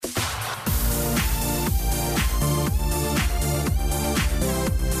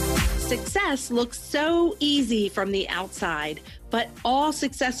Success looks so easy from the outside, but all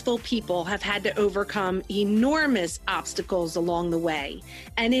successful people have had to overcome enormous obstacles along the way,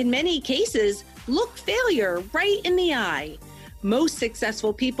 and in many cases, look failure right in the eye. Most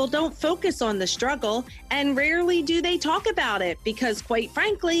successful people don't focus on the struggle, and rarely do they talk about it because, quite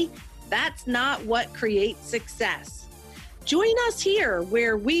frankly, that's not what creates success. Join us here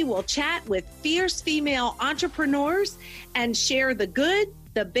where we will chat with fierce female entrepreneurs and share the good,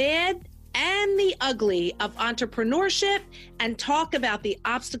 the bad, and the ugly of entrepreneurship, and talk about the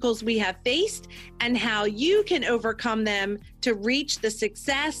obstacles we have faced and how you can overcome them to reach the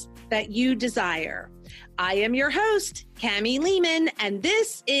success that you desire. I am your host, Cami Lehman, and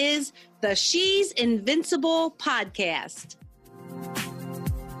this is the She's Invincible podcast.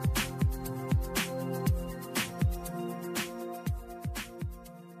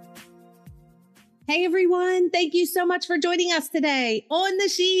 Hey everyone, thank you so much for joining us today on the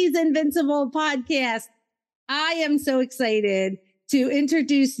She's Invincible podcast. I am so excited to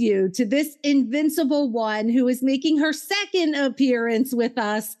introduce you to this invincible one who is making her second appearance with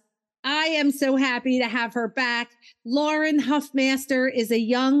us. I am so happy to have her back. Lauren Huffmaster is a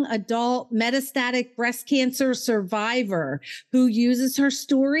young adult metastatic breast cancer survivor who uses her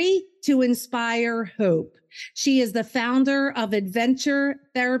story to inspire hope. She is the founder of Adventure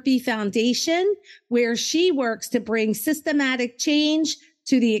Therapy Foundation, where she works to bring systematic change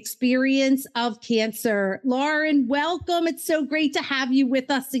to the experience of cancer. Lauren, welcome. It's so great to have you with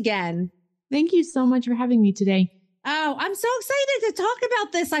us again. Thank you so much for having me today. Oh, I'm so excited to talk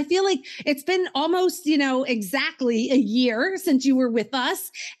about this. I feel like it's been almost, exactly a year since you were with us,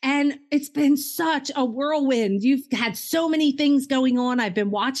 and it's been such a whirlwind. You've had so many things going on. I've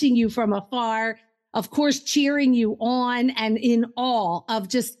been watching you from afar, of course, cheering you on and in awe of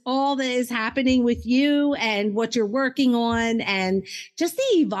just all that is happening with you and what you're working on and just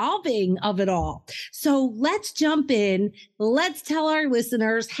the evolving of it all. So let's jump in. Let's tell our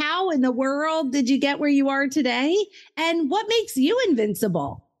listeners, how in the world did you get where you are today? And what makes you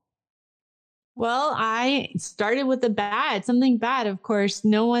invincible? Well, I started with something bad. Of course,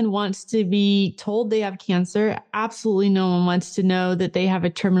 no one wants to be told they have cancer. Absolutely no one wants to know that they have a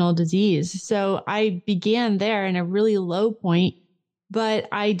terminal disease. So I began there in a really low point, but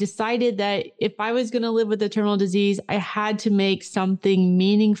I decided that if I was going to live with a terminal disease, I had to make something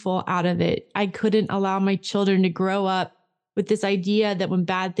meaningful out of it. I couldn't allow my children to grow up with this idea that when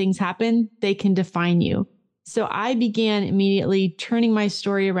bad things happen, they can define you. So I began immediately turning my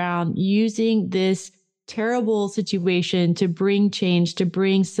story around, using this terrible situation to bring change, to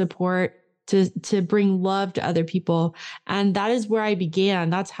bring support, to bring love to other people. And that is where I began.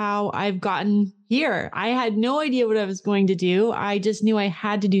 That's how I've gotten here. I had no idea what I was going to do. I just knew I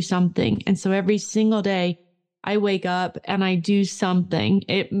had to do something. And so every single day, I wake up and I do something.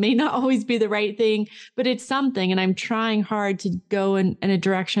 It may not always be the right thing, but it's something. And I'm trying hard to go in a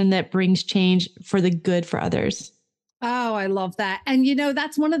direction that brings change for the good for others. Oh, I love that. And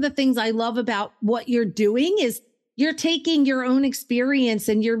that's one of the things I love about what you're doing is you're taking your own experience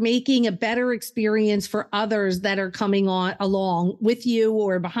and you're making a better experience for others that are coming on along with you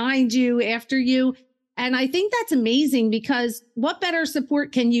or behind you, after you. And I think that's amazing, because what better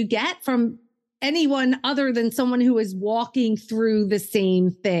support can you get from anyone other than someone who is walking through the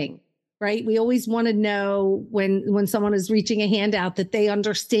same thing, right? We always want to know when someone is reaching a hand out that they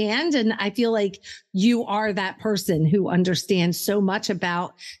understand. And I feel like you are that person who understands so much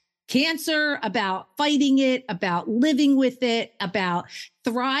about cancer, about fighting it, about living with it, about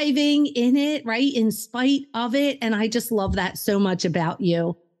thriving in it, right? In spite of it. And I just love that so much about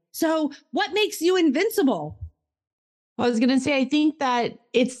you. So what makes you invincible? I was going to say, I think that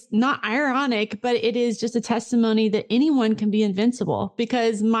it's not ironic, but it is just a testimony that anyone can be invincible,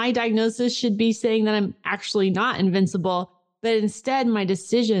 because my diagnosis should be saying that I'm actually not invincible. But instead, my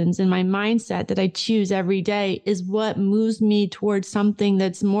decisions and my mindset that I choose every day is what moves me towards something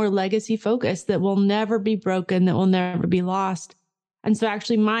that's more legacy focused, that will never be broken, that will never be lost. And so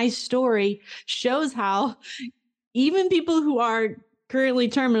actually my story shows how even people who are currently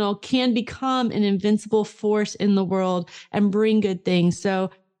terminal can become an invincible force in the world and bring good things.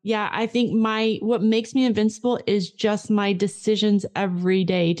 So yeah, I think what makes me invincible is just my decisions every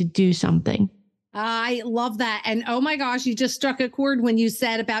day to do something. I love that. And oh my gosh, you just struck a chord when you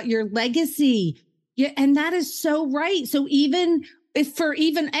said about your legacy. Yeah, and that is so right. So even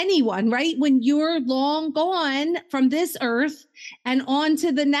anyone, right? When you're long gone from this earth and on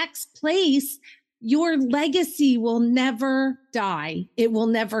to the next place, your legacy will never die. It will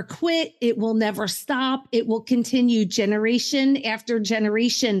never quit. It will never stop. It will continue generation after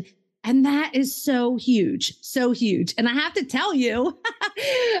generation. And that is so huge, so huge. And I have to tell you,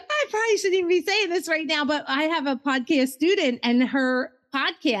 I probably shouldn't even be saying this right now, but I have a podcast student and her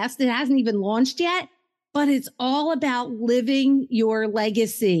podcast, it hasn't even launched yet, but it's all about living your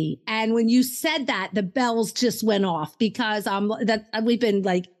legacy. And when you said that, the bells just went off because we've been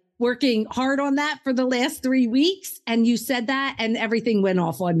like working hard on that for the last 3 weeks. And you said that and everything went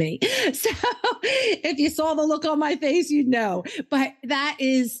off on me. So if you saw the look on my face, you'd know. But that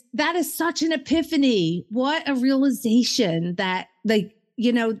is such an epiphany. What a realization that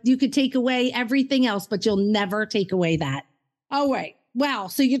you could take away everything else, but you'll never take away that. Oh, right. Wow.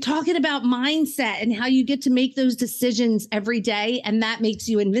 So you're talking about mindset and how you get to make those decisions every day. And that makes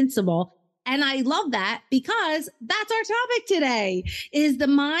you invincible. And I love that because that's our topic today is the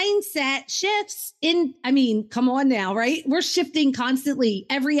mindset shifts come on now, right? We're shifting constantly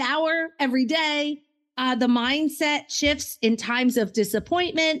every hour, every day. The mindset shifts in times of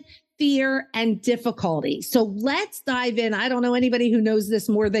disappointment, fear, and difficulty. So let's dive in. I don't know anybody who knows this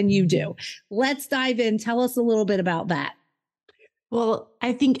more than you do. Let's dive in. Tell us a little bit about that. Well,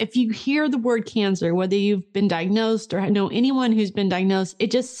 I think if you hear the word cancer, whether you've been diagnosed or know anyone who's been diagnosed,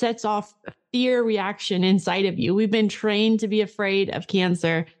 it just sets off a fear reaction inside of you. We've been trained to be afraid of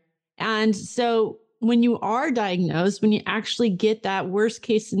cancer. And so when you are diagnosed, when you actually get that worst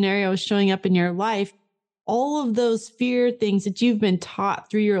case scenario showing up in your life, all of those fear things that you've been taught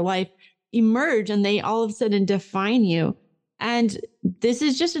through your life emerge and they all of a sudden define you. And this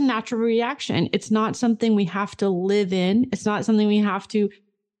is just a natural reaction. It's not something we have to live in. It's not something we have to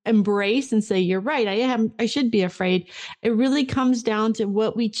embrace and say, you're right, I should be afraid. It really comes down to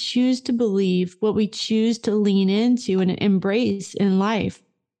what we choose to believe, what we choose to lean into and embrace in life.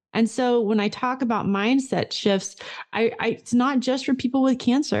 And so when I talk about mindset shifts, it's not just for people with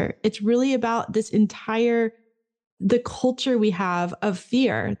cancer. It's really about the culture we have of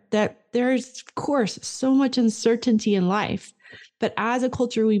fear, that there's, of course, so much uncertainty in life. But as a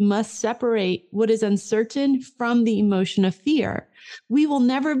culture, we must separate what is uncertain from the emotion of fear. We will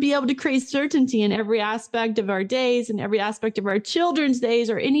never be able to create certainty in every aspect of our days and every aspect of our children's days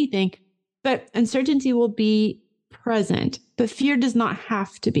or anything. But uncertainty will be present, but fear does not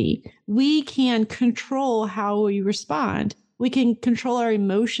have to be. We can control how we respond. We can control our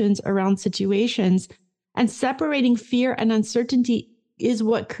emotions around situations. And separating fear and uncertainty is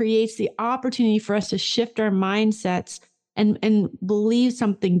what creates the opportunity for us to shift our mindsets and believe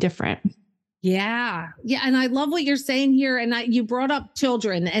something different. Yeah. Yeah. And I love what you're saying here. And you brought up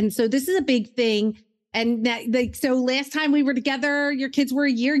children. And so this is a big thing. And so last time we were together, your kids were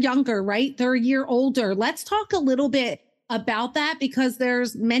a year younger, right? They're a year older. Let's talk a little bit about that because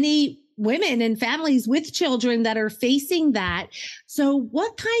there's many women and families with children that are facing that. So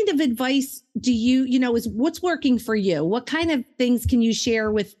what kind of advice do is what's working for you? What kind of things can you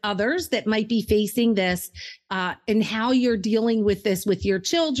share with others that might be facing this and how you're dealing with this with your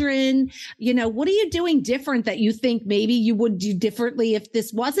children? What are you doing different that you think maybe you would do differently if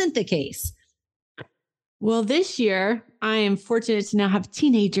this wasn't the case? Well, this year, I am fortunate to now have a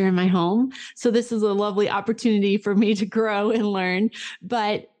teenager in my home. So this is a lovely opportunity for me to grow and learn.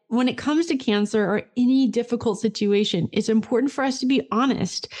 But when it comes to cancer or any difficult situation, it's important for us to be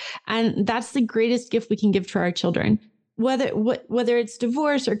honest. And that's the greatest gift we can give to our children. Whether it's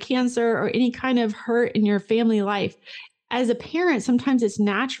divorce or cancer or any kind of hurt in your family life, as a parent, sometimes it's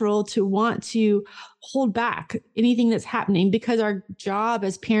natural to want to hold back anything that's happening because our job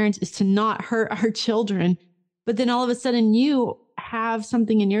as parents is to not hurt our children. But then all of a sudden you have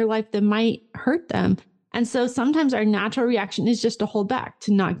something in your life that might hurt them. And so sometimes our natural reaction is just to hold back,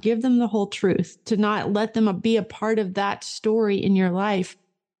 to not give them the whole truth, to not let them be a part of that story in your life.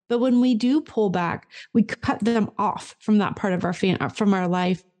 But when we do pull back, we cut them off from that part of from our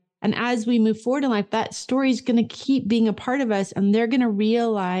life. And as we move forward in life, that story is going to keep being a part of us. And they're going to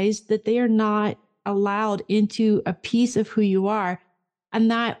realize that they are not allowed into a piece of who you are.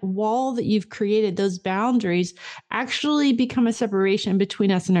 And that wall that you've created, those boundaries, actually become a separation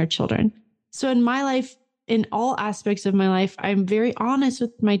between us and our children. So in my life, in all aspects of my life, I'm very honest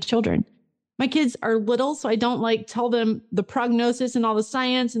with my children. My kids are little, so I don't tell them the prognosis and all the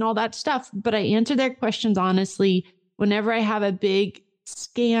science and all that stuff, but I answer their questions honestly. Whenever I have a big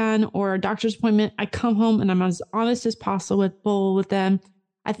scan or a doctor's appointment, I come home and I'm as honest as possible with them.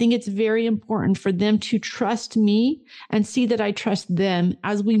 I think it's very important for them to trust me and see that I trust them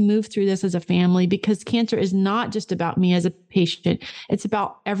as we move through this as a family, because cancer is not just about me as a patient. It's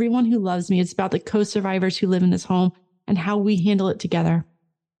about everyone who loves me. It's about the co-survivors who live in this home and how we handle it together.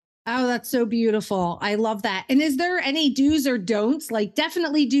 Oh, that's so beautiful. I love that. And is there any do's or don'ts? Like,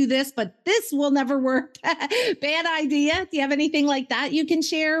 definitely do this, but this will never work. Bad idea. Do you have anything like that you can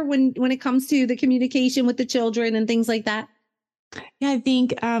share when it comes to the communication with the children and things like that? Yeah, I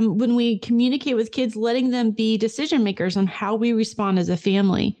think when we communicate with kids, letting them be decision makers on how we respond as a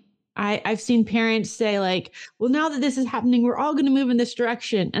family. I've seen parents say, like, well, now that this is happening, we're all going to move in this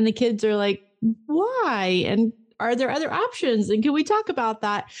direction. And the kids are like, why? And are there other options? And can we talk about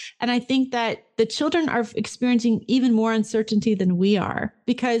that? And I think that the children are experiencing even more uncertainty than we are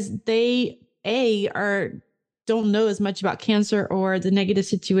because they, are don't know as much about cancer or the negative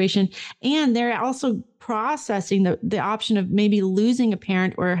situation. And they're also processing the option of maybe losing a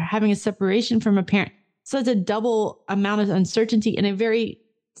parent or having a separation from a parent. So it's a double amount of uncertainty in a very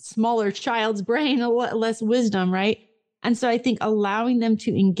smaller child's brain, a lot less wisdom, right? And so I think allowing them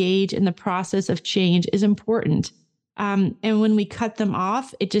to engage in the process of change is important. And when we cut them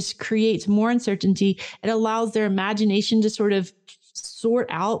off, it just creates more uncertainty. It allows their imagination to sort of sort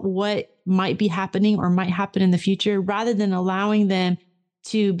out what might be happening or might happen in the future rather than allowing them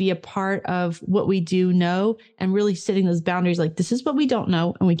to be a part of what we do know and really setting those boundaries like this is what we don't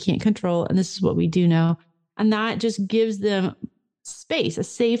know and we can't control and this is what we do know. And that just gives them space, a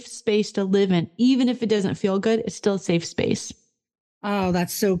safe space to live in. Even if it doesn't feel good, it's still a safe space. Oh,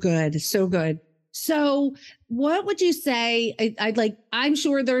 that's so good. So good. So, what would you say? I'd like, I'm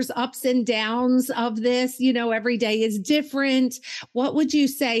sure there's ups and downs of this, every day is different. What would you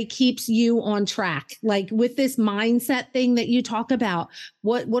say keeps you on track? Like with this mindset thing that you talk about,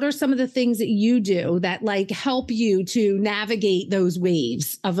 what are some of the things that you do that like help you to navigate those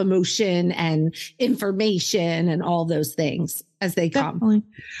waves of emotion and information and all those things as they come? Definitely.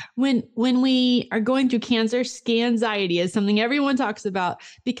 When we are going through cancer, scanxiety is something everyone talks about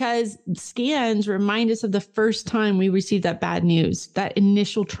because scans remind us of the first time we received that bad news, that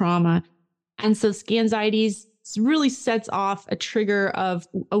initial trauma. And so scanxiety really sets off a trigger of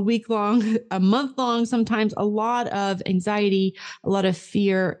a week long, a month long, sometimes a lot of anxiety, a lot of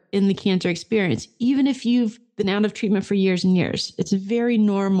fear in the cancer experience. Even if you've been out of treatment for years and years, it's very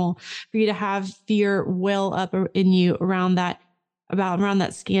normal for you to have fear well up in you around that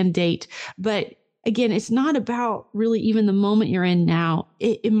scan date. But again, it's not about really even the moment you're in now.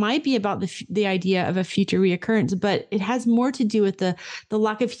 It might be about the idea of a future reoccurrence, but it has more to do with the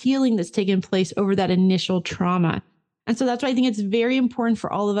lack of healing that's taken place over that initial trauma. And so that's why I think it's very important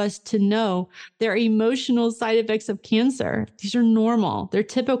for all of us to know there are emotional side effects of cancer. These are normal. They're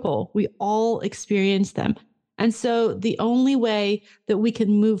typical. We all experience them. And so the only way that we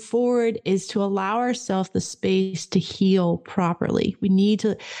can move forward is to allow ourselves the space to heal properly. We need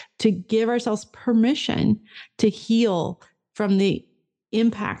to give ourselves permission to heal from the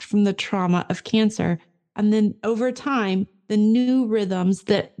impact from the trauma of cancer. And then over time, the new rhythms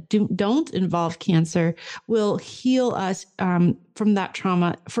that don't involve cancer will heal us from that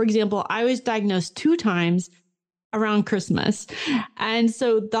trauma. For example, I was diagnosed 2 times around Christmas. And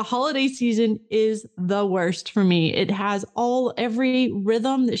so the holiday season is the worst for me. It has every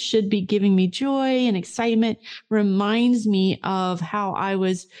rhythm that should be giving me joy and excitement reminds me of how I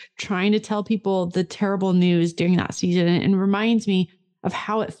was trying to tell people the terrible news during that season and reminds me of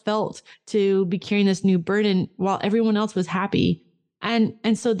how it felt to be carrying this new burden while everyone else was happy. And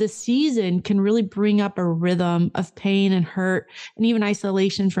so the season can really bring up a rhythm of pain and hurt and even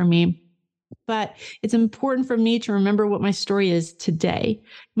isolation for me. But it's important for me to remember what my story is today.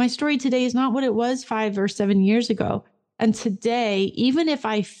 My story today is not what it was 5 or 7 years ago. And today, even if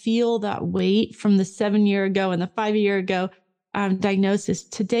I feel that weight from the 7 year ago and the 5 year ago diagnosis,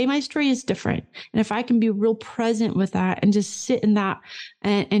 today my story is different. And if I can be real present with that and just sit in that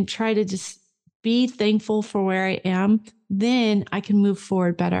and try to just be thankful for where I am, then I can move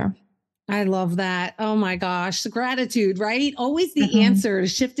forward better. I love that. Oh my gosh. Gratitude, right? Always the answer,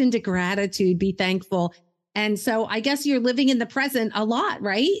 shift into gratitude, be thankful. And so I guess you're living in the present a lot,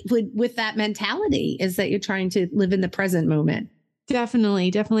 right? With that mentality is that you're trying to live in the present moment.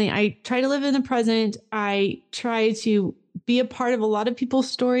 Definitely. I try to live in the present. I try to be a part of a lot of people's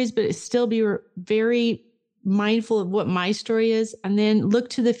stories, but still be very mindful of what my story is, and then look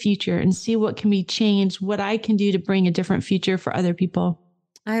to the future and see what can be changed, what I can do to bring a different future for other people.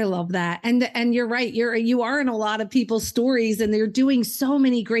 I love that. And you're right. You are in a lot of people's stories and they're doing so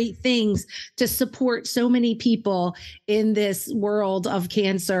many great things to support so many people in this world of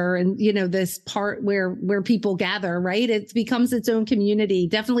cancer and this part where people gather, right? It becomes its own community.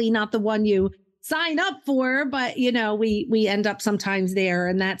 Definitely not the one you sign up for, but we end up sometimes there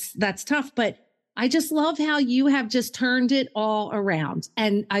and that's tough. But I just love how you have just turned it all around.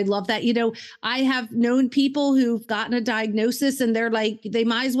 And I love that. I have known people who've gotten a diagnosis and they're like, they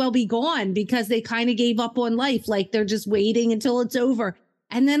might as well be gone because they kind of gave up on life. Like they're just waiting until it's over.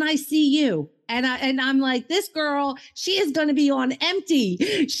 And then I see you. And I'm like, this girl, she is going to be on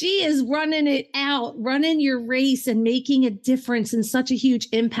empty. She is running it out, running your race and making a difference and such a huge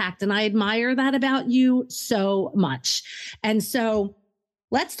impact. And I admire that about you so much. And so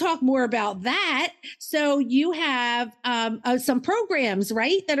let's talk more about that. So you have some programs,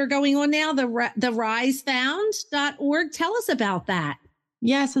 right, that are going on now, the risefound.org. Tell us about that.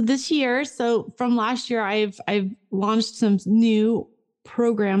 Yeah. So this year, from last year, I've launched some new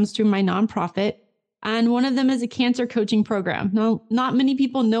programs through my nonprofit. And one of them is a cancer coaching program. Now, not many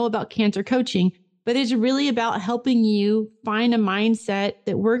people know about cancer coaching, but it's really about helping you find a mindset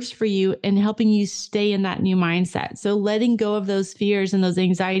that works for you and helping you stay in that new mindset. So letting go of those fears and those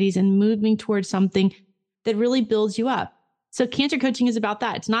anxieties and moving towards something that really builds you up. So cancer coaching is about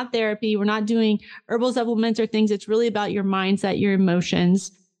that. It's not therapy. We're not doing herbal supplements or things. It's really about your mindset, your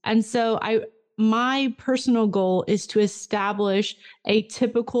emotions. And so my personal goal is to establish a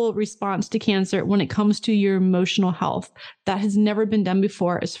typical response to cancer when it comes to your emotional health. That has never been done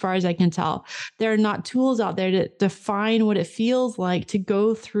before, as far as I can tell. There are not tools out there to define what it feels like to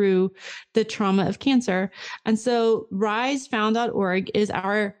go through the trauma of cancer. And so risefound.org is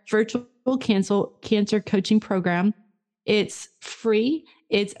our virtual cancer coaching program. It's free.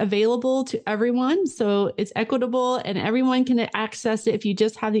 It's available to everyone. So it's equitable and everyone can access it if you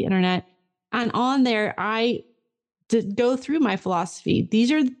just have the internet. And on there, I go through my philosophy.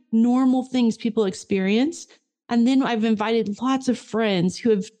 These are normal things people experience. And then I've invited lots of friends who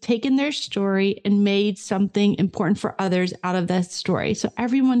have taken their story and made something important for others out of that story. So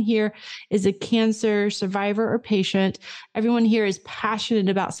everyone here is a cancer survivor or patient. Everyone here is passionate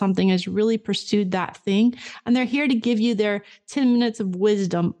about something, has really pursued that thing. And they're here to give you their 10 minutes of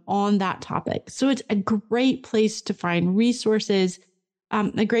wisdom on that topic. So it's a great place to find resources,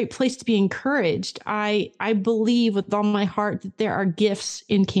 a great place to be encouraged. I believe with all my heart that there are gifts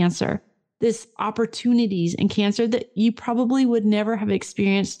in cancer, this opportunities in cancer that you probably would never have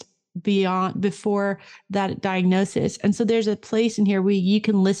experienced before that diagnosis. And so there's a place in here where you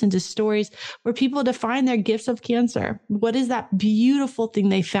can listen to stories where people define their gifts of cancer. What is that beautiful thing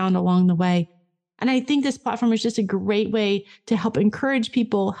they found along the way? And I think this platform is just a great way to help encourage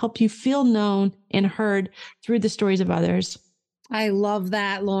people, help you feel known and heard through the stories of others. I love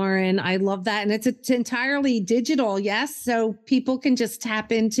that, Lauren. I love that. And it's entirely digital. Yes. So people can just tap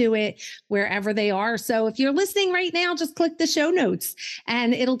into it wherever they are. So if you're listening right now, just click the show notes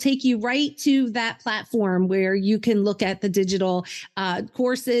and it'll take you right to that platform where you can look at the digital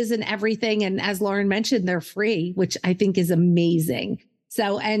courses and everything. And as Lauren mentioned, they're free, which I think is amazing.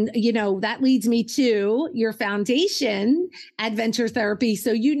 So, and that leads me to your foundation, Adventure Therapy.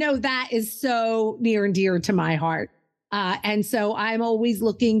 So, that is so near and dear to my heart. And so I'm always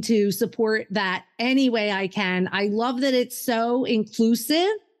looking to support that any way I can. I love that it's so inclusive,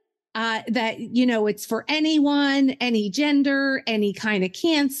 that, it's for anyone, any gender, any kind of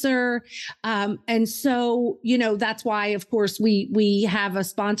cancer. And so, that's why, of course, we have a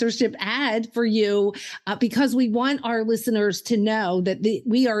sponsorship ad for you, because we want our listeners to know that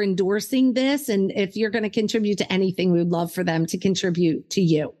we are endorsing this. And if you're going to contribute to anything, we would love for them to contribute to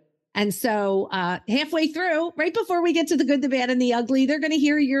you. And so halfway through, right before we get to the good, the bad, and the ugly, they're going to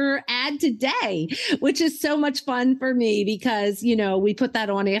hear your ad today, which is so much fun for me because, we put that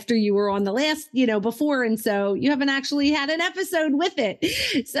on after you were on the last, before. And so you haven't actually had an episode with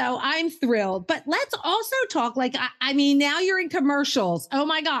it. So I'm thrilled. But let's also talk now you're in commercials. Oh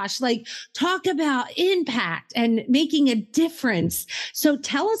my gosh, talk about impact and making a difference. So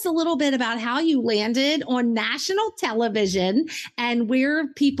tell us a little bit about how you landed on national television and where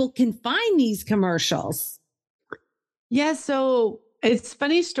people can find these commercials. Yeah. So it's a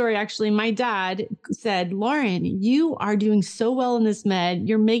funny story, actually. My dad said, Lauren, you are doing so well in this med.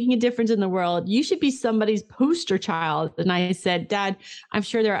 You're making a difference in the world. You should be somebody's poster child. And I said, Dad, I'm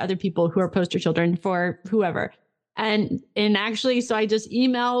sure there are other people who are poster children for whoever. And actually, so I just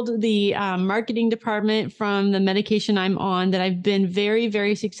emailed the marketing department from the medication I'm on that I've been very,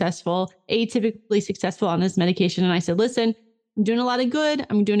 very successful, atypically successful on this medication. And I said, listen, I'm doing a lot of good.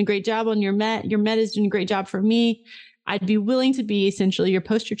 I'm doing a great job on your med. Your med is doing a great job for me. I'd be willing to be essentially your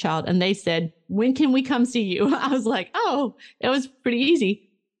poster child. And they said, when can we come see you? I was like, oh, it was pretty easy.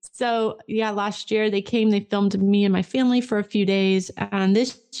 So yeah, last year they came, they filmed me and my family for a few days. And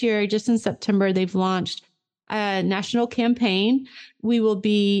this year, just in September, they've launched a national campaign. We will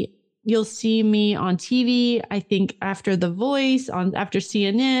be you'll see me on TV, I think after The Voice, after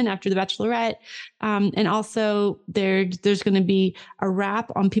CNN, after The Bachelorette. And also there's going to be a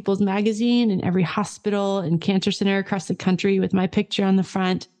wrap on People's Magazine in every hospital and cancer center across the country with my picture on the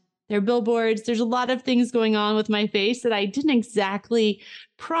front. There are billboards. There's a lot of things going on with my face that I didn't exactly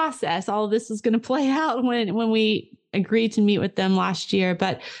process. All of this is going to play out when we agreed to meet with them last year,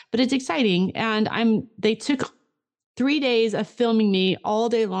 but it's exciting. And they took 3 days of filming me all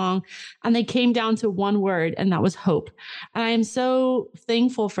day long, and they came down to one word, and that was hope. And I am so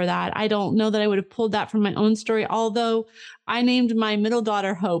thankful for that. I don't know that I would have pulled that from my own story, although I named my middle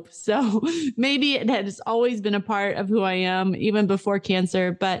daughter Hope. So maybe it has always been a part of who I am, even before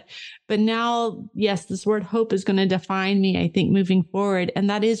cancer. But now, yes, this word hope is going to define me, I think, moving forward. And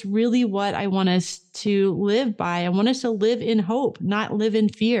that is really what I want us to live by. I want us to live in hope, not live in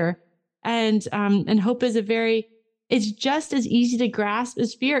fear. And hope is it's just as easy to grasp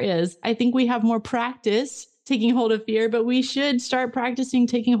as fear is. I think we have more practice taking hold of fear, but we should start practicing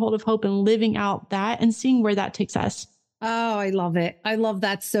taking hold of hope and living out that and seeing where that takes us. Oh, I love it. I love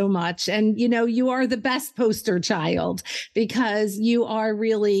that so much. And, you are the best poster child because you are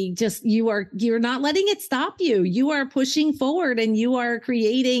really you're not letting it stop you. You are pushing forward and you are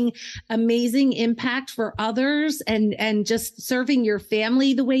creating amazing impact for others and just serving your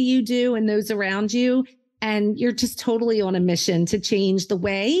family the way you do and those around you. And you're just totally on a mission to change the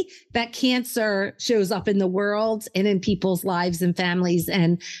way that cancer shows up in the world and in people's lives and families.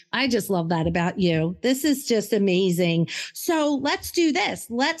 And I just love that about you. This is just amazing. So let's do this.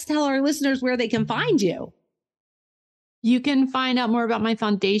 Let's tell our listeners where they can find you. You can find out more about my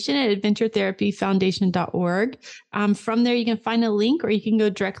foundation at adventuretherapyfoundation.org. From there, you can find a link, or you can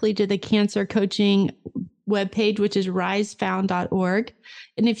go directly to the cancer coaching webpage, which is risefound.org.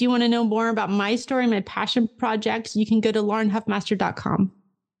 And if you want to know more about my story, my passion projects, you can go to laurenhuffmaster.com.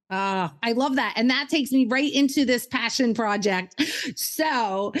 I love that. And that takes me right into this passion project.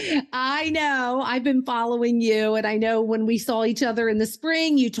 So I know I've been following you, and I know when we saw each other in the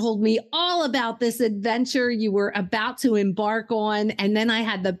spring, you told me all about this adventure you were about to embark on. And then I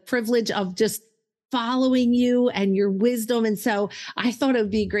had the privilege of just following you and your wisdom. And so I thought it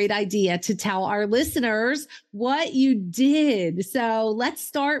would be a great idea to tell our listeners what you did. So let's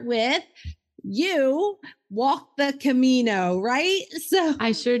start with you walked the Camino, right? So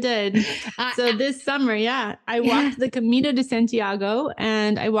I sure did. So this summer, I walked the Camino de Santiago,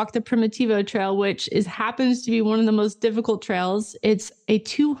 and I walked the Primitivo Trail, which happens to be one of the most difficult trails. It's a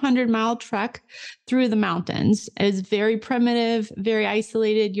 200-mile trek through the mountains. It's very primitive, very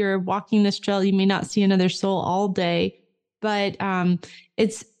isolated. You're walking this trail. You may not see another soul all day, but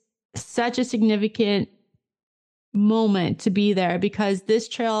it's such a significant moment to be there because this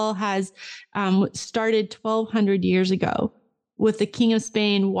trail has started 1,200 years ago with the King of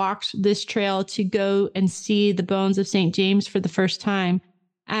Spain walked this trail to go and see the bones of St. James for the first time.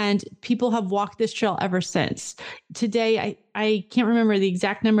 And people have walked this trail ever since. Today, I can't remember the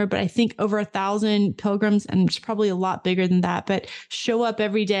exact number, but I think over 1,000 pilgrims, and it's probably a lot bigger than that, but show up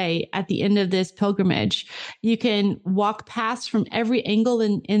every day at the end of this pilgrimage. You can walk past from every angle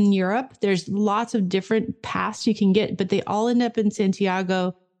in Europe. There's lots of different paths you can get, but they all end up in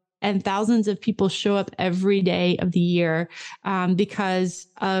Santiago. And thousands of people show up every day of the year because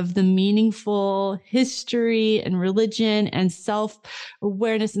of the meaningful history and religion and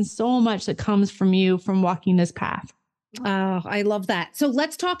self-awareness and so much that comes from walking this path. Oh, I love that. So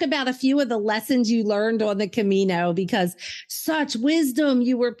let's talk about a few of the lessons you learned on the Camino, because such wisdom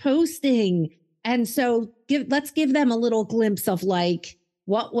you were posting. And so let's give them a little glimpse of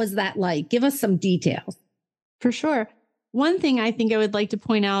what was that like? Give us some details. For sure. One thing I think I would like to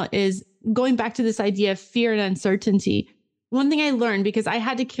point out is going back to this idea of fear and uncertainty. One thing I learned, because I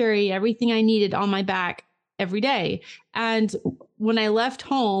had to carry everything I needed on my back every day. And when I left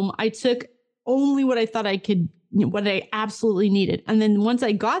home, I took only what I thought I could, what I absolutely needed. And then once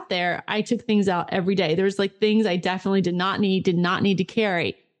I got there, I took things out every day. There was things I definitely did not need to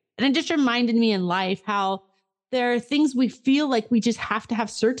carry. And it just reminded me in life how there are things we feel like we just have to have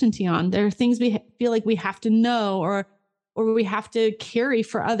certainty on. There are things we feel like we have to know or we have to carry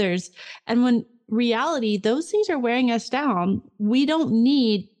for others. And when reality, those things are wearing us down. We don't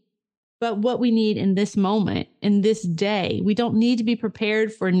need but what we need in this moment, in this day. We don't need to be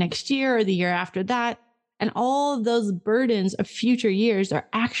prepared for next year or the year after that. And all of those burdens of future years are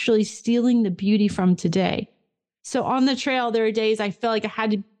actually stealing the beauty from today. So on the trail, there were days I felt like I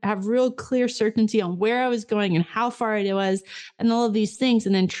had to have real clear certainty on where I was going and how far it was and all of these things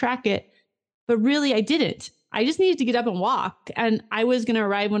and then track it. But really, I didn't. I just needed to get up and walk. And I was going to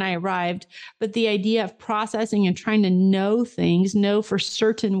arrive when I arrived. But the idea of processing and trying to know things, know for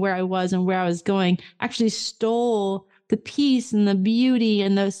certain where I was and where I was going, actually stole the peace and the beauty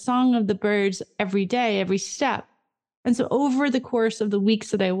and the song of the birds every day, every step. And so over the course of the weeks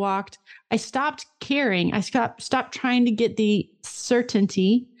that I walked, I stopped caring. I stopped trying to get the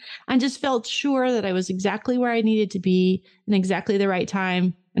certainty and just felt sure that I was exactly where I needed to be in exactly the right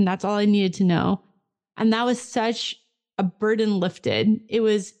time. And that's all I needed to know. And that was such a burden lifted. It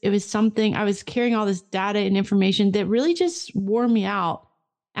was something I was carrying all this data and information that really just wore me out.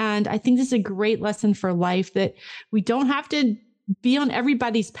 And I think this is a great lesson for life, that we don't have to be on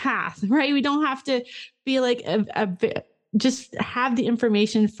everybody's path, right? We don't have to be like just have the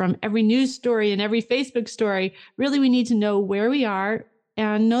information from every news story and every Facebook story. Really, we need to know where we are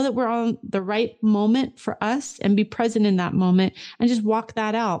and know that we're on the right moment for us and be present in that moment and just walk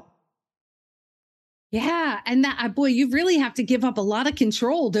that out. Yeah. And that, boy, you really have to give up a lot of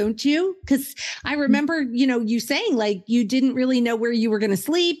control, don't you? Because I remember, you saying like you didn't really know where you were going to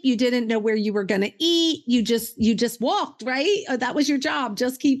sleep. You didn't know where you were going to eat. You just walked, right? That was your job.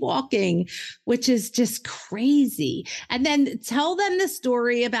 Just keep walking, which is just crazy. And then tell them the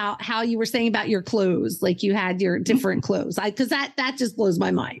story about how you were saying about your clothes, like you had your different clothes. Because that just blows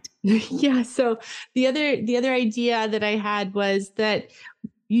my mind. Yeah. So the other idea that I had was that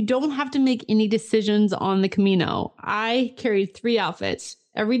you don't have to make any decisions on the Camino. I carried 3 outfits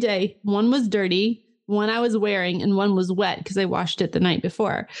every day. One was dirty, one I was wearing, and one was wet because I washed it the night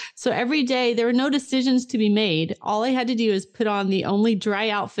before. So every day there were no decisions to be made. All I had to do is put on the only dry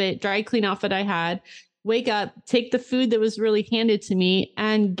clean outfit I had, wake up, take the food that was really handed to me,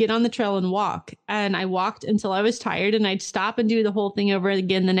 and get on the trail and walk. And I walked until I was tired, and I'd stop and do the whole thing over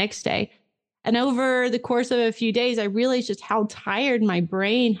again the next day. And over the course of a few days, I realized just how tired my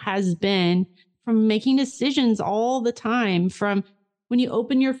brain has been from making decisions all the time. From when you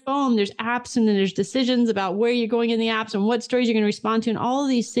open your phone, there's apps and then there's decisions about where you're going in the apps and what stories you're going to respond to. And all of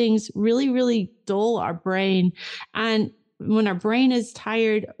these things really, really dull our brain. And when our brain is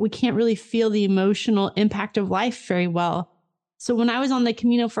tired, we can't really feel the emotional impact of life very well. So when I was on the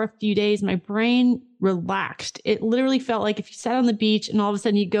Camino for a few days, my brain relaxed. It literally felt like if you sat on the beach and all of a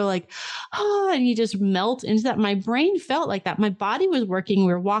sudden you go like, oh, and you just melt into that. My brain felt like that. My body was working.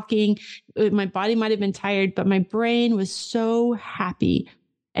 We were walking. My body might have been tired, but my brain was so happy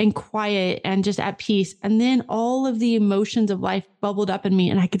and quiet and just at peace. And then all of the emotions of life bubbled up in me,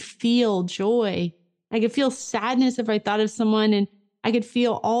 and I could feel joy. I could feel sadness if I thought of someone, and I could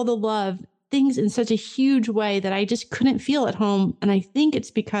feel all the love, things in such a huge way that I just couldn't feel at home. And I think it's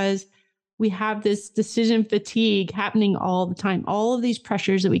because we have this decision fatigue happening all the time, all of these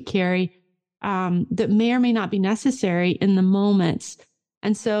pressures that we carry that may or may not be necessary in the moments.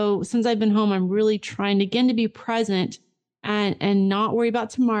 And so since I've been home, I'm really trying again to be present and not worry about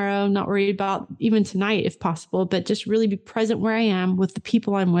tomorrow, not worry about even tonight if possible, but just really be present where I am with the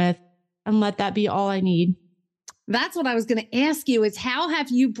people I'm with and let that be all I need. That's what I was going to ask you, is how have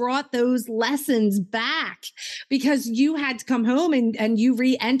you brought those lessons back? Because you had to come home and you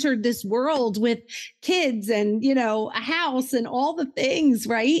re-entered this world with kids and, a house and all the things,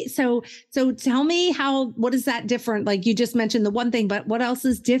 right? So tell me what is that different? Like you just mentioned the one thing, but what else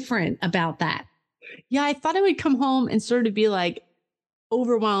is different about that? Yeah, I thought I would come home and sort of be like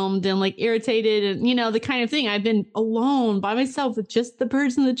overwhelmed and like irritated and the kind of thing. I've been alone by myself with just the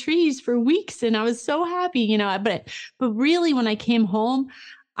birds and the trees for weeks, and I was so happy, but really when I came home,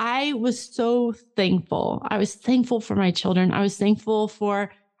 I was so thankful. I was thankful for my children. I was thankful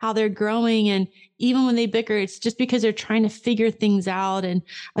for how they're growing, and even when they bicker, it's just because they're trying to figure things out. And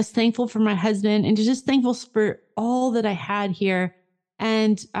I was thankful for my husband and just thankful for all that I had here.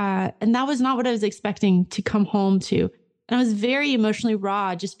 And that was not what I was expecting to come home to. And I was very emotionally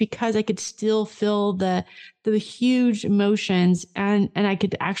raw just because I could still feel the huge emotions and I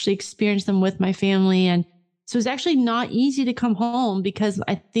could actually experience them with my family. And so it's actually not easy to come home because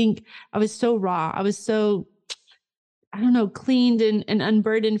I think I was so raw. I was so, I don't know, cleaned and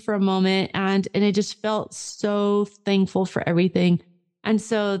unburdened for a moment. And I just felt so thankful for everything. And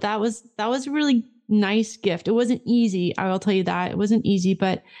so that was a really nice gift. It wasn't easy. I will tell you that. It wasn't easy,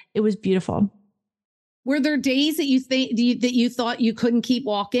 but it was beautiful. Were there days that you thought you couldn't keep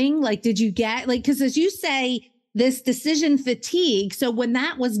walking? Like, did you get because as you say, this decision fatigue. So when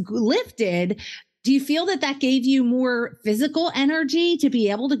that was lifted, do you feel that gave you more physical energy to be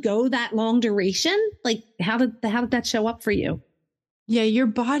able to go that long duration? Like, how did that show up for you? Yeah, your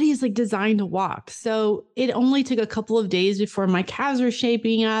body is like designed to walk. So it only took a couple of days before my calves were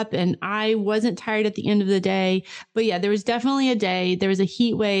shaping up and I wasn't tired at the end of the day. But yeah, there was definitely a day. There was a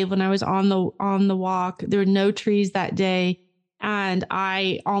heat wave when I was on the walk. There were no trees that day and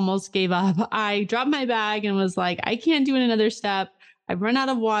I almost gave up. I dropped my bag and was like, I can't do another step. I've run out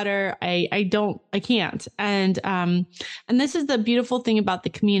of water. I can't. And this is the beautiful thing about the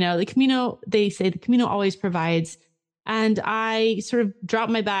Camino. The Camino, they say the Camino always provides. And I sort of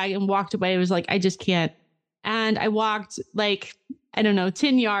dropped my bag and walked away. It was like, I just can't. And I walked like, I don't know,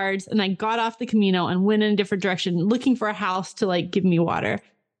 10 yards and I got off the Camino and went in a different direction looking for a house to like give me water.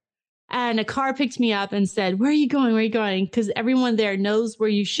 And a car picked me up and said, Where are you going? Where are you going? Because everyone there knows where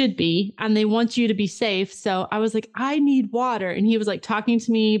you should be and they want you to be safe. So I was like, I need water. And he was like talking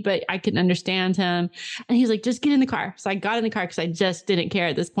to me, but I couldn't understand him. And he's like, just get in the car. So I got in the car because I just didn't care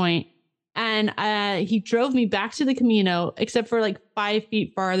at this point. And he drove me back to the Camino, except for like 5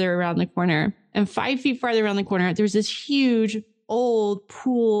 feet farther around the corner. And 5 feet farther around the corner, there's this huge old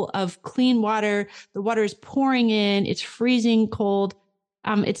pool of clean water. The water is pouring in. It's freezing cold.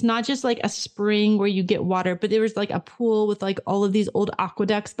 It's not just like a spring where you get water, but there was like a pool with like all of these old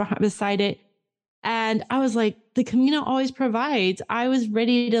aqueducts beside it. And I was like, the Camino always provides. I was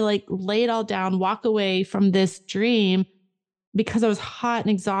ready to like lay it all down, walk away from this dream because I was hot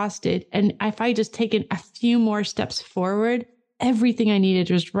and exhausted. And if I just taken a few more steps forward, everything I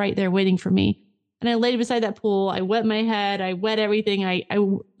needed was right there waiting for me. And I laid beside that pool. I wet my head. I wet everything. I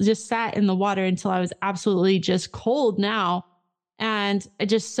just sat in the water until I was absolutely just cold now. And I'm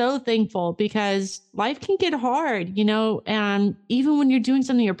just so thankful because life can get hard, and even when you're doing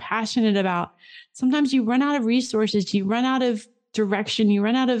something you're passionate about, sometimes you run out of resources, you run out of direction, you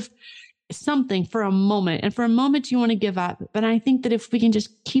run out of something for a moment. And for a moment, you want to give up. But I think that if we can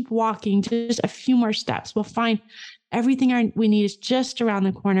just keep walking just a few more steps, we'll find everything we need is just around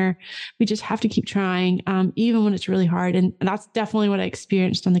the corner. We just have to keep trying, even when it's really hard. And that's definitely what I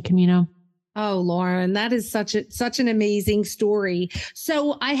experienced on the Camino. Oh, Lauren, that is such an amazing story.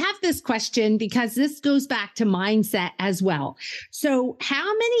 So I have this question because this goes back to mindset as well. So how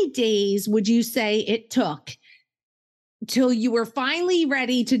many days would you say it took till you were finally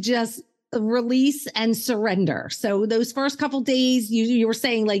ready to just release and surrender? So those first couple days, you were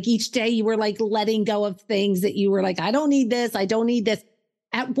saying like each day you were like letting go of things that you were like, I don't need this. I don't need this.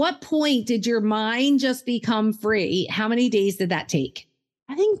 At what point did your mind just become free? How many days did that take?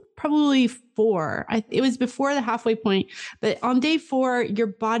 I think probably 4. It was before the halfway point, but on day 4, your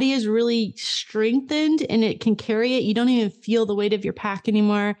body is really strengthened and it can carry it. You don't even feel the weight of your pack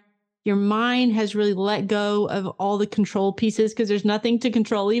anymore. Your mind has really let go of all the control pieces because there's nothing to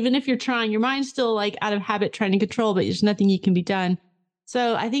control. Even if you're trying, your mind's still like out of habit trying to control, but there's nothing you can be done.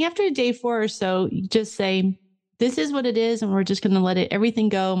 So I think after day 4 or so, you just say, this is what it is. And we're just going to let everything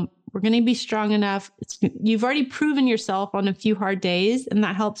go. We're going to be strong enough. You've already proven yourself on a few hard days. And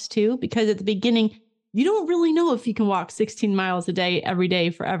that helps too, because at the beginning, you don't really know if you can walk 16 miles a day, every day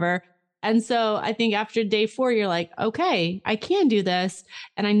forever. And so I think after day 4, you're like, okay, I can do this.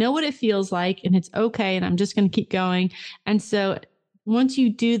 And I know what it feels like and it's okay. And I'm just going to keep going. And so once you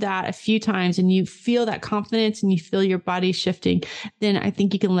do that a few times and you feel that confidence and you feel your body shifting, then I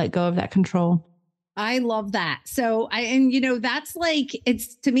think you can let go of that control. I love that. So that's like,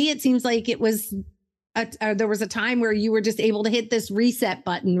 to me, it seems like it was, there was a time where you were just able to hit this reset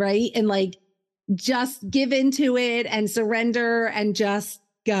button, right? And like, just give into it and surrender and just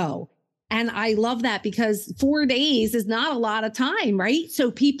go. And I love that because 4 days is not a lot of time, right?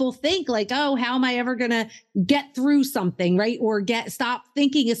 So people think like, oh, how am I ever going to get through something, right? Or stop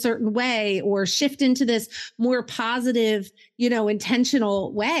thinking a certain way or shift into this more positive,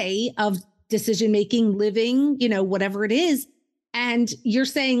 intentional way of decision-making, living, whatever it is. And you're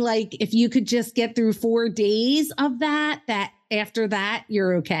saying like, if you could just get through 4 days of that after that,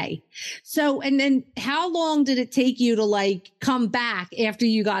 you're okay. So, and then how long did it take you to like come back after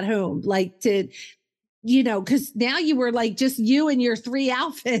you got home? Like to, cause now you were like just you and your 3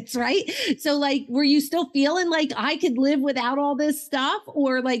 outfits, right? So like, were you still feeling like I could live without all this stuff?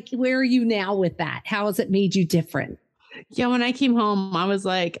 Or like, where are you now with that? How has it made you different? Yeah, when I came home, I was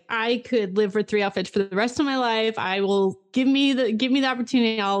like, I could live for 3 outfits for the rest of my life. I will give me the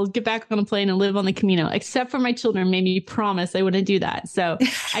opportunity. I'll get back on a plane and live on the Camino, except for my children made me promise I wouldn't do that. So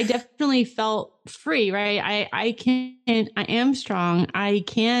I definitely felt free, right? I am strong. I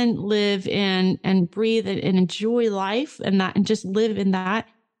can live in and breathe and enjoy life and just live in that.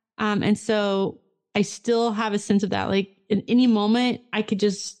 And so I still have a sense of that. Like in any moment, I could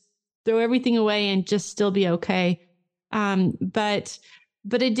just throw everything away and just still be okay. But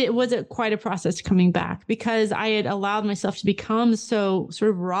but it wasn't quite a process coming back because I had allowed myself to become so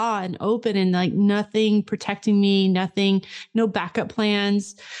sort of raw and open and like nothing protecting me, no backup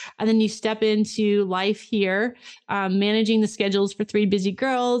plans. And then you step into life here, managing the schedules for three busy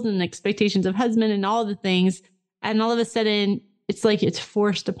girls and the expectations of husband and all the things. And all of a sudden, it's like it's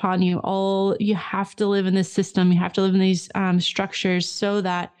forced upon you. You have to live in this system. You have to live in these structures so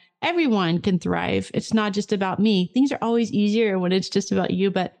that everyone can thrive. It's not just about me. Things are always easier when it's just about you.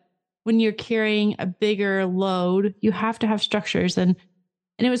 But when you're carrying a bigger load, you have to have structures. And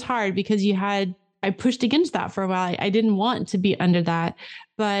it was hard because I pushed against that for a while. I didn't want to be under that,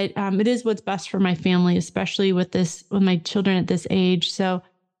 but it is what's best for my family, especially with my children at this age. So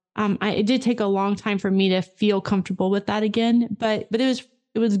it did take a long time for me to feel comfortable with that again, but it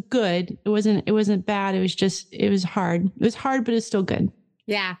was good. It wasn't bad. It was hard. It was hard, but it's still good.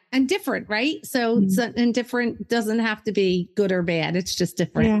 Yeah. And different, right? So, and different doesn't have to be good or bad. It's just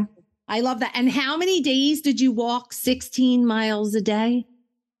different. Yeah. I love that. And how many days did you walk 16 miles a day?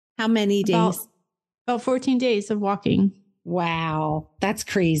 How many days? About 14 days of walking. Wow. That's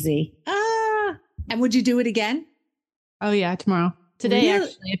crazy. And would you do it again? Oh yeah. Tomorrow. Today, really?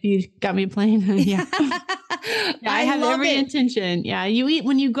 Actually, if you got me playing. Yeah. I have every intention. Yeah.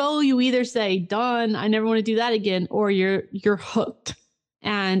 When you go, you either say, done, I never want to do that again, or you're hooked.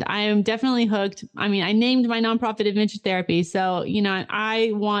 And I am definitely hooked. I mean, I named my nonprofit Adventure Therapy. So,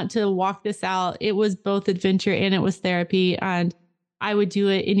 I want to walk this out. It was both adventure and it was therapy. And I would do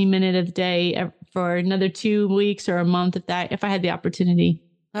it any minute of the day for another 2 weeks or a month if I had the opportunity.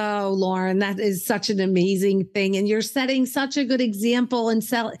 Oh, Lauren, that is such an amazing thing. And you're setting such a good example and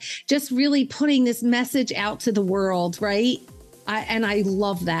just really putting this message out to the world, right? I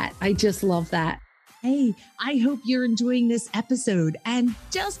love that. I just love that. Hey, I hope you're enjoying this episode. And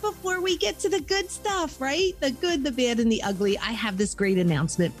just before we get to the good stuff, right? The good, the bad, and the ugly, I have this great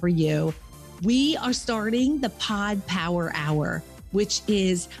announcement for you. We are starting the Pod Power Hour, which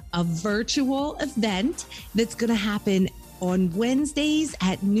is a virtual event that's going to happen on Wednesdays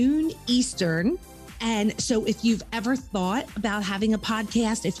at noon Eastern. And so if you've ever thought about having a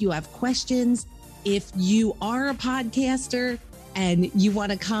podcast, if you have questions, if you are a podcaster, and you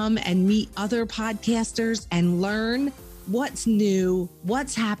want to come and meet other podcasters and learn what's new,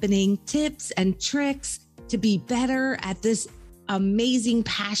 what's happening, tips and tricks to be better at this amazing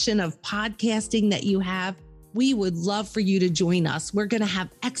passion of podcasting that you have, we would love for you to join us. We're going to have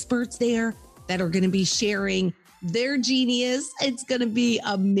experts there that are going to be sharing their genius. It's going to be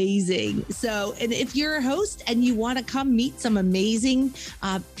amazing. So, and if you're a host and you want to come meet some amazing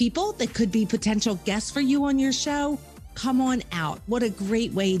people that could be potential guests for you on your show, come on out. What a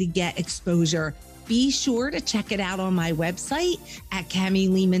great way to get exposure. Be sure to check it out on my website at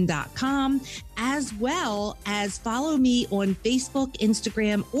CamiLehman.com, as well as follow me on Facebook,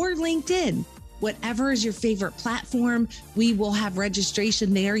 Instagram, or LinkedIn. Whatever is your favorite platform, we will have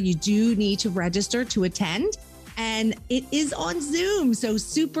registration there. You do need to register to attend. And it is on Zoom. So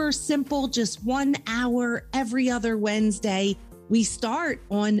super simple, just 1 hour every other Wednesday. We start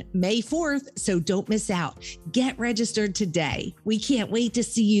on May 4th, so don't miss out. Get registered today. We can't wait to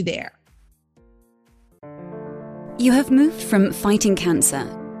see you there. You have moved from fighting cancer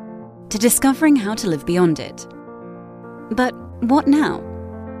to discovering how to live beyond it. But what now?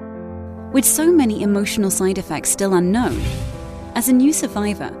 With so many emotional side effects still unknown, as a new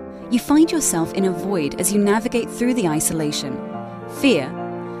survivor, you find yourself in a void as you navigate through the isolation, fear,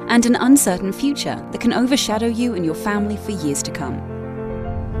 and an uncertain future that can overshadow you and your family for years to come.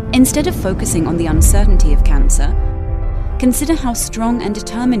 Instead of focusing on the uncertainty of cancer, consider how strong and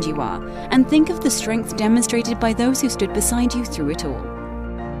determined you are and think of the strength demonstrated by those who stood beside you through it all.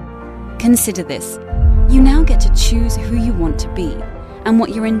 Consider this. You now get to choose who you want to be and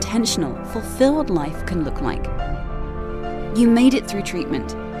what your intentional, fulfilled life can look like. You made it through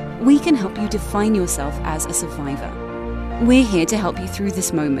treatment. We can help you define yourself as a survivor. We're here to help you through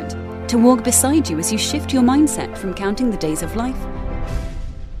this moment, to walk beside you as you shift your mindset from counting the days of life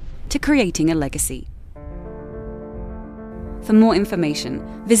to creating a legacy. For more information,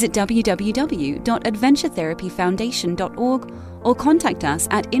 visit www.adventuretherapyfoundation.org or contact us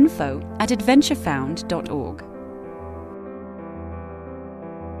at info@adventurefound.org.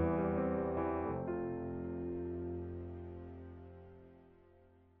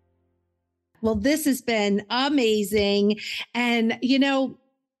 Well, this has been amazing. And,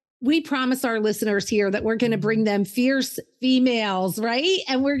 we promise our listeners here that we're going to bring them fierce females, right?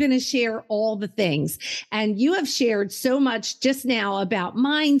 And we're going to share all the things. And you have shared so much just now about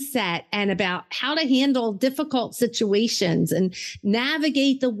mindset and about how to handle difficult situations and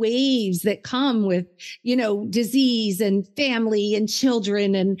navigate the waves that come with, disease and family and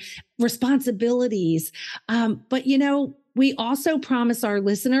children and responsibilities. But we also promise our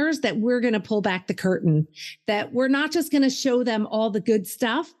listeners that we're going to pull back the curtain, that we're not just going to show them all the good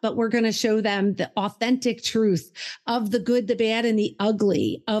stuff, but we're going to show them the authentic truth of the good, the bad, and the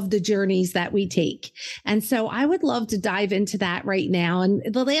ugly of the journeys that we take. And so I would love to dive into that right now. And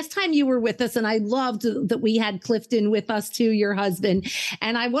the last time you were with us, and I loved that we had Clifton with us too, your husband.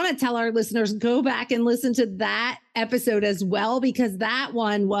 And I want to tell our listeners, go back and listen to that episode as well, because that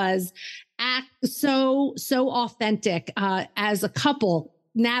one was so authentic as a couple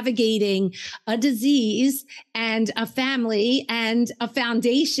navigating a disease and a family and a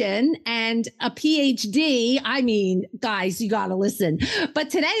foundation and a PhD. I mean, guys, you got to listen.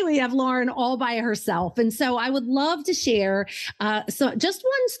 But today we have Lauren all by herself. And so I would love to share so just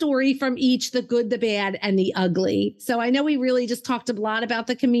one story from each, the good, the bad, and the ugly. So I know we really just talked a lot about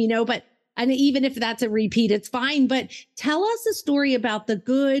the Camino, and even if that's a repeat, it's fine. But tell us a story about the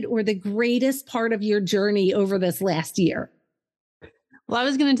good or the greatest part of your journey over this last year. Well, I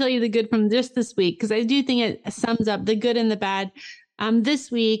was going to tell you the good from just this week, because I do think it sums up the good and the bad.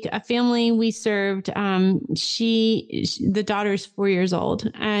 This week, a family we served, the daughter's 4 years old,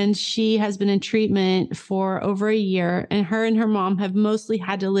 and she has been in treatment for over a year. And her mom have mostly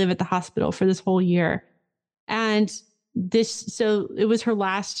had to live at the hospital for this whole year. So it was her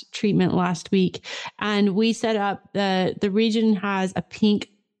last treatment last week, and we set up the region has a pink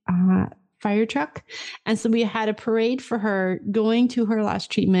fire truck, and so we had a parade for her going to her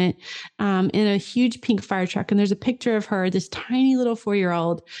last treatment in a huge pink fire truck. And there's a picture of her, this tiny little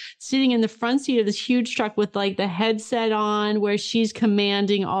 4-year-old, sitting in the front seat of this huge truck with like the headset on, where she's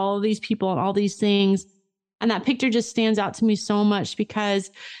commanding all of these people and all these things. And that picture just stands out to me so much because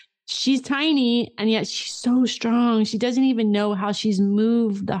she's tiny, and yet she's so strong. She doesn't even know how she's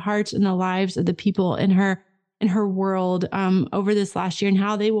moved the hearts and the lives of the people in her world over this last year, and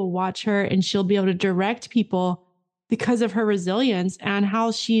how they will watch her, and she'll be able to direct people because of her resilience, and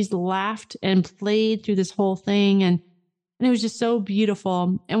how she's laughed and played through this whole thing. And it was just so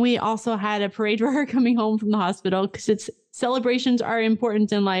beautiful. And we also had a parade for her coming home from the hospital, because celebrations are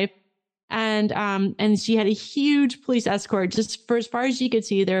important in life. And she had a huge police escort, just for as far as you could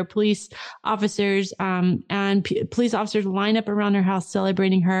see. There were police officers police officers line up around her house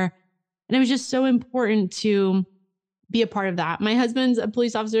celebrating her. And it was just so important to be a part of that. My husband's a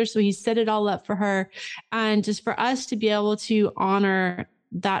police officer, so he set it all up for her. And just for us to be able to honor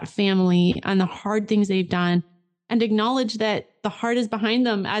that family and the hard things they've done, and acknowledge that the heart is behind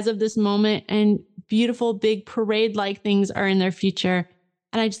them as of this moment, and beautiful, big parade-like things are in their future.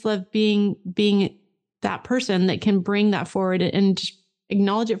 And I just love being that person that can bring that forward and just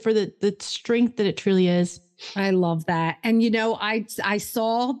acknowledge it for the strength that it truly is. I love that. And, I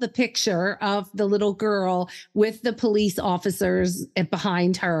saw the picture of the little girl with the police officers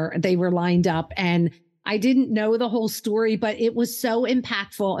behind her. They were lined up, and I didn't know the whole story, but it was so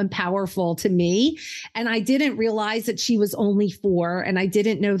impactful and powerful to me. And I didn't realize that she was only 4, and I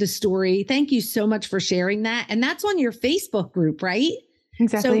didn't know the story. Thank you so much for sharing that. And that's on your Facebook group, right?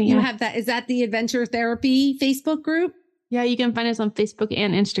 Exactly. So you have that. Is that the Adventure Therapy Facebook group? Yeah, you can find us on Facebook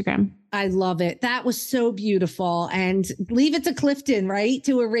and Instagram. I love it. That was so beautiful. And leave it to Clifton, right,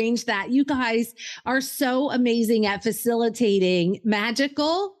 to arrange that. You guys are so amazing at facilitating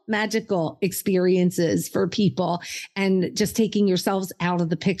magical experiences for people, and just taking yourselves out of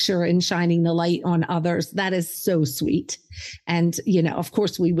the picture and shining the light on others. That is so sweet. And, of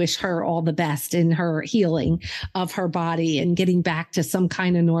course, we wish her all the best in her healing of her body and getting back to some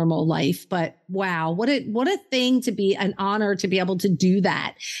kind of normal life. But wow, what a thing to be, an honor to be able to do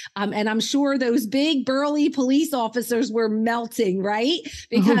that. And I'm sure those big burly police officers were melting, right?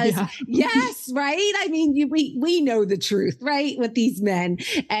 Because yes, right. I mean, we know the truth, right? With these men.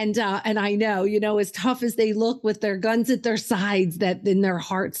 And I know, as tough as they look with their guns at their sides, that in their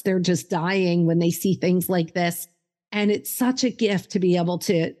hearts, they're just dying when they see things like this. And it's such a gift to be able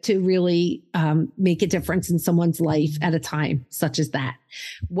to really make a difference in someone's life at a time such as that.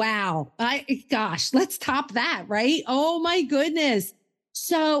 Wow. Gosh, let's top that, right? Oh my goodness.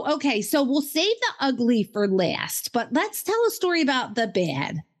 So, okay. So we'll save the ugly for last, but let's tell a story about the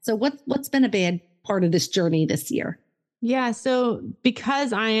bad. So what's been a bad part of this journey this year? Yeah. So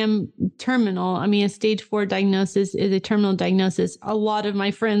because I am terminal, a stage 4 diagnosis is a terminal diagnosis. A lot of my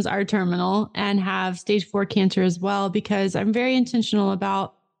friends are terminal and have stage 4 cancer as well, because I'm very intentional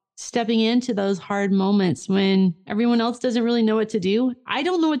about stepping into those hard moments when everyone else doesn't really know what to do. I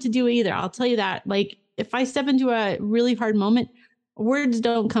don't know what to do either. I'll tell you that. Like if I step into a really hard moment, words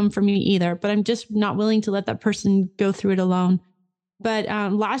don't come from me either, but I'm just not willing to let that person go through it alone. But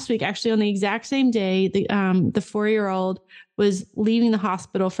last week, actually on the exact same day, the 4-year-old was leaving the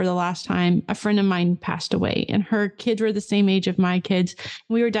hospital for the last time. A friend of mine passed away, and her kids were the same age of my kids.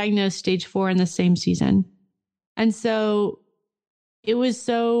 We were diagnosed stage 4 in the same season. And so it was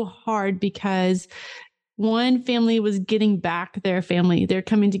so hard because one family was getting back their family. They're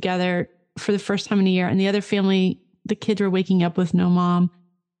coming together for the first time in a year. And the other family, the kids were waking up with no mom.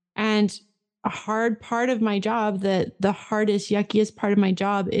 And a hard part of my job, the hardest, yuckiest part of my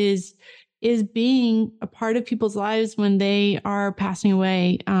job is being a part of people's lives when they are passing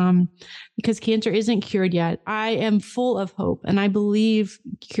away, because cancer isn't cured yet. I am full of hope and I believe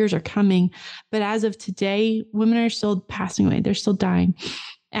cures are coming. But as of today, women are still passing away. They're still dying.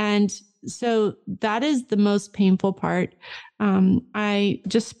 And so that is the most painful part. I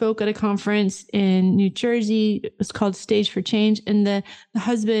just spoke at a conference in New Jersey. It was called Stage for Change. And the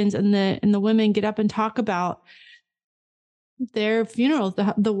husbands and the women get up and talk about their funerals,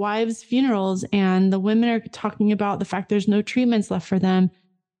 the wives' funerals, and the women are talking about the fact there's no treatments left for them.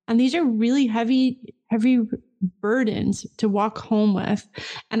 And these are really heavy burdens to walk home with.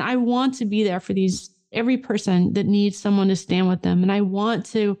 And I want to be there for every person that needs someone to stand with them. And I want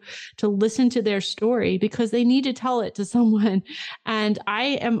to listen to their story because they need to tell it to someone. And I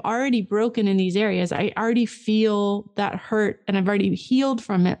am already broken in these areas. I already feel that hurt and I've already healed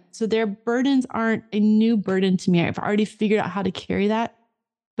from it. So their burdens aren't a new burden to me. I've already figured out how to carry that,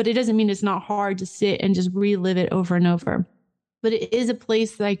 but it doesn't mean it's not hard to sit and just relive it over and over. But it is a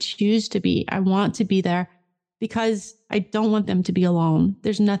place that I choose to be. I want to be there because I don't want them to be alone.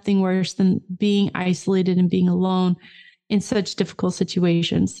 There's nothing worse than being isolated and being alone in such difficult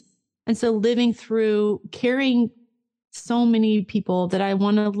situations. And so living through carrying so many people that I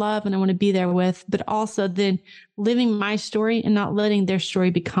want to love and I want to be there with, but also then living my story and not letting their story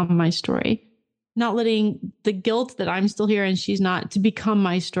become my story, not letting the guilt that I'm still here and she's not to become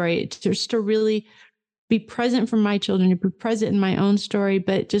my story, just to really be present for my children, to be present in my own story,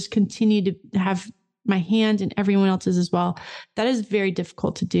 but just continue to have my hand in everyone else's as well. That is very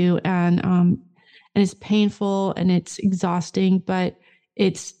difficult to do. And it's painful and it's exhausting, but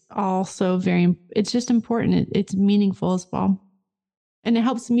it's also it's just important. It's meaningful as well. And it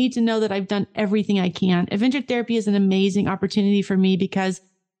helps me to know that I've done everything I can. Adventure therapy is an amazing opportunity for me because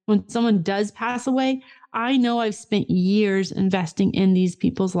when someone does pass away, I know I've spent years investing in these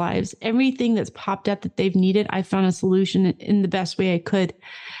people's lives. Everything that's popped up that they've needed, I found a solution in the best way I could.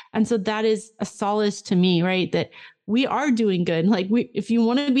 And so that is a solace to me, right? That we are doing good. Like if you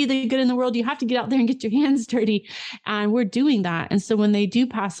want to be the good in the world, you have to get out there and get your hands dirty. And we're doing that. And so when they do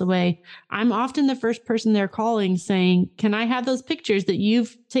pass away, I'm often the first person they're calling saying, can I have those pictures that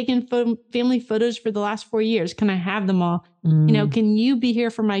you've taken family photos for the last 4 years? Can I have them all? Can you be here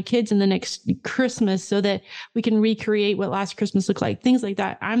for my kids in the next Christmas so that we can recreate what last Christmas looked like? Things like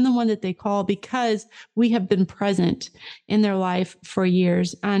that. I'm the one that they call because we have been present in their life for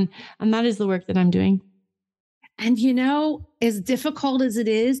years. And that is the work that I'm doing. And, as difficult as it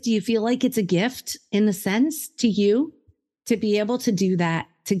is, do you feel like it's a gift in a sense to you to be able to do that,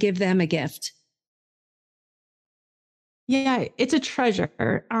 to give them a gift? Yeah, it's a treasure.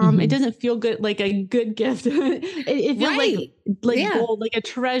 It doesn't feel good like a good gift. it feels like gold, like a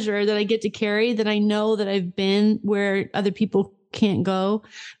treasure that I get to carry, that I know that I've been where other people can't go,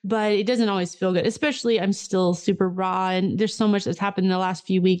 but it doesn't always feel good. Especially I'm still super raw and there's so much that's happened in the last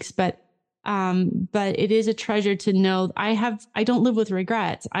few weeks, but it is a treasure to know I don't live with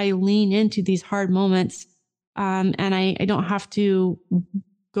regrets. I lean into these hard moments. And I don't have to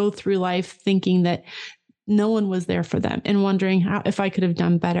go through life thinking that no one was there for them and wondering if I could have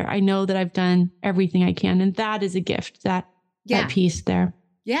done better. I know that I've done everything I can. And that is a gift, that piece there.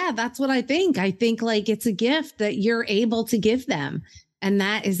 Yeah, that's what I think. I think like it's a gift that you're able to give them. And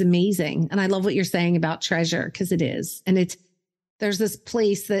that is amazing. And I love what you're saying about treasure, because it is. And there's this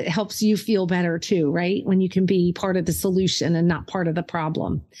place that helps you feel better too, right? When you can be part of the solution and not part of the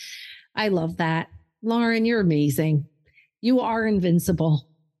problem. I love that. Lauren, you're amazing. You are invincible.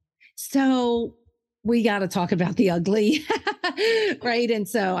 So we got to talk about the ugly, right? And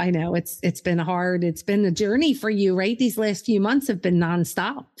so I know it's been hard. It's been a journey for you, right? These last few months have been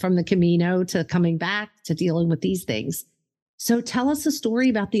nonstop, from the Camino to coming back to dealing with these things. So tell us a story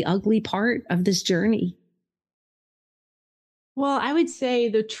about the ugly part of this journey. Well, I would say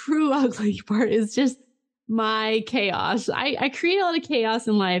the true ugly part is just my chaos. I create a lot of chaos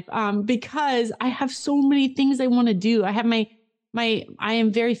in life because I have so many things I want to do. I have my I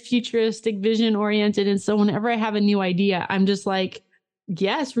am very futuristic, vision oriented. And so whenever I have a new idea, I'm just like,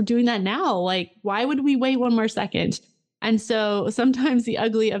 yes, we're doing that now. Like, why would we wait one more second? And so sometimes the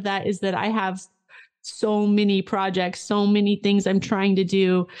ugly of that is that I have so many projects, so many things I'm trying to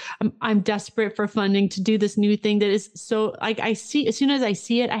do. I'm desperate for funding to do this new thing that is so like I see, as soon as I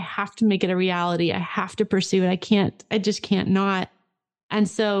see it, I have to make it a reality. I have to pursue it. I just can't not. And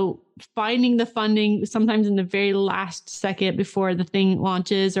so finding the funding sometimes in the very last second before the thing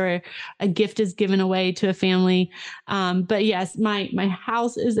launches or a gift is given away to a family. But yes, my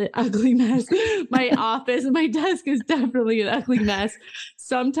house is an ugly mess. My office, my desk is definitely an ugly mess.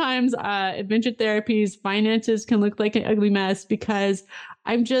 Sometimes adventure therapies, finances can look like an ugly mess because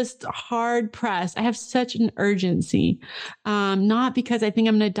I'm just hard pressed. I have such an urgency, not because I think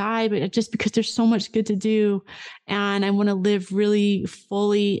I'm going to die, but just because there's so much good to do. And I want to live really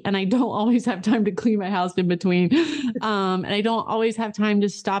fully. And I don't always have time to clean my house in between. And I don't always have time to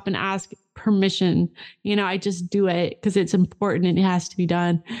stop and ask permission. I just do it because it's important and it has to be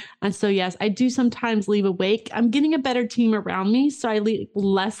done. And so, yes, I do sometimes leave awake. I'm getting a better team around me. So I leave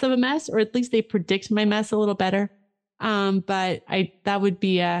less of a mess, or at least they predict my mess a little better. But that would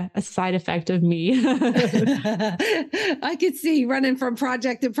be a side effect of me. I could see running from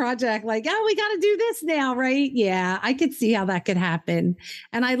project to project, like, oh, we got to do this now, right? Yeah, I could see how that could happen.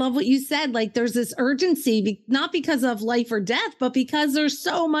 And I love what you said. Like, there's this urgency, not because of life or death, but because there's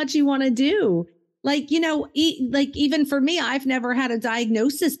so much you want to do. Like, like even for me, I've never had a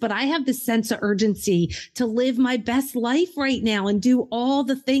diagnosis, but I have this sense of urgency to live my best life right now and do all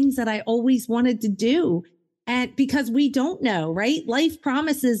the things that I always wanted to do. And because we don't know, right? Life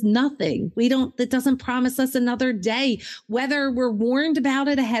promises nothing. It doesn't promise us another day, whether we're warned about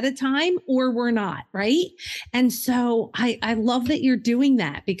it ahead of time or we're not, right? And so I love that you're doing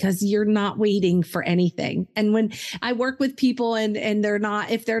that because you're not waiting for anything. And when I work with people and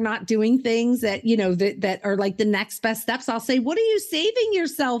if they're not doing things that, that are like the next best steps, I'll say, what are you saving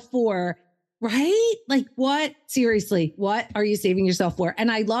yourself for? Right? Like what? Seriously, what are you saving yourself for? And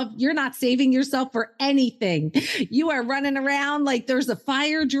I love you're not saving yourself for anything. You are running around like there's a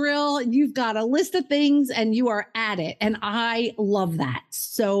fire drill and you've got a list of things and you are at it. And I love that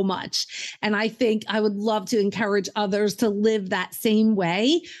so much. And I think I would love to encourage others to live that same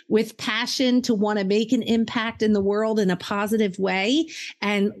way with passion, to want to make an impact in the world in a positive way.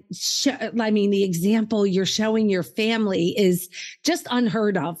 And the example you're showing your family is just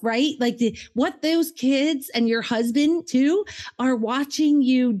unheard of, right? Like what those kids and your husband too are watching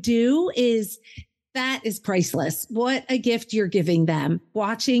you do is priceless. What a gift you're giving them,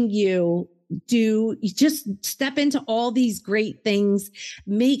 watching you just step into all these great things,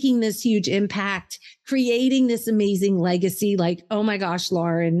 making this huge impact, creating this amazing legacy. Like, oh my gosh,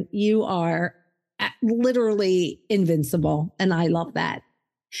 Lauren, you are literally invincible. And I love that.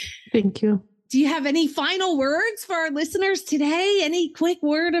 Thank you. Do you have any final words for our listeners today? Any quick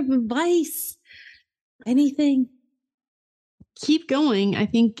word of advice? Anything? Keep going. I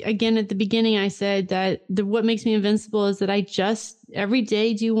think, again, at the beginning, I said that what makes me invincible is that I just every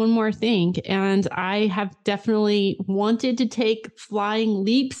day do one more thing. And I have definitely wanted to take flying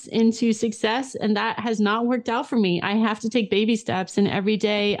leaps into success, and that has not worked out for me. I have to take baby steps. And every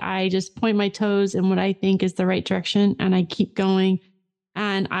day I just point my toes in what I think is the right direction, and I keep going.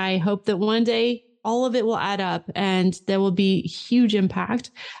 And I hope that one day all of it will add up and there will be huge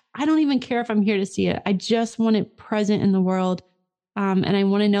impact. I don't even care if I'm here to see it. I just want it present in the world. And I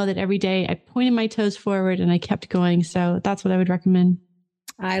want to know that every day I pointed my toes forward and I kept going. So that's what I would recommend.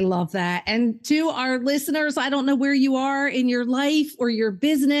 I love that. And to our listeners, I don't know where you are in your life or your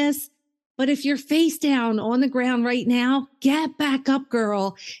business, but if you're face down on the ground right now, get back up,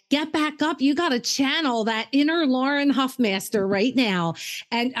 girl. Get back up. You got to channel that inner Lauren Huffmaster right now.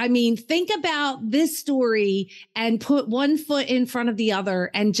 And think about this story and put one foot in front of the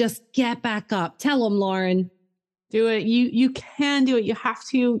other and just get back up. Tell them, Lauren. Do it. You can do it. You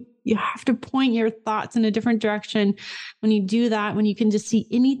have to point your thoughts in a different direction. When you do that, when you can just see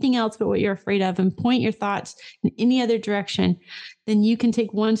anything else but what you're afraid of and point your thoughts in any other direction, then you can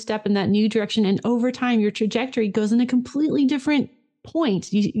take one step in that new direction. And over time, your trajectory goes in a completely different point.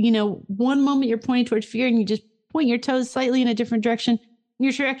 One moment you're pointing towards fear and you just point your toes slightly in a different direction.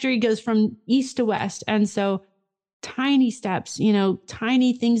 Your trajectory goes from east to west. And so tiny steps,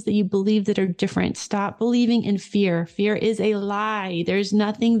 tiny things that you believe that are different. Stop believing in fear. Fear is a lie. There's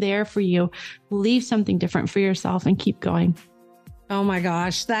nothing there for you. Believe something different for yourself and keep going. Oh my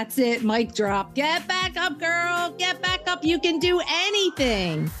gosh, that's it. Mic drop. Get back up, girl. Get back up. You can do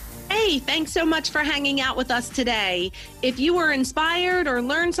anything. Hey, thanks so much for hanging out with us today. If you were inspired or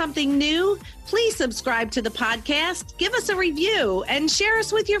learned something new, please subscribe to the podcast, give us a review, and share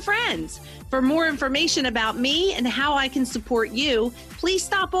us with your friends. For more information about me and how I can support you, please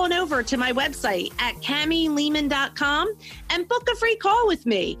stop on over to my website at CamiLehman.com and book a free call with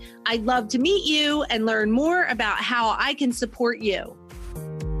me. I'd love to meet you and learn more about how I can support you.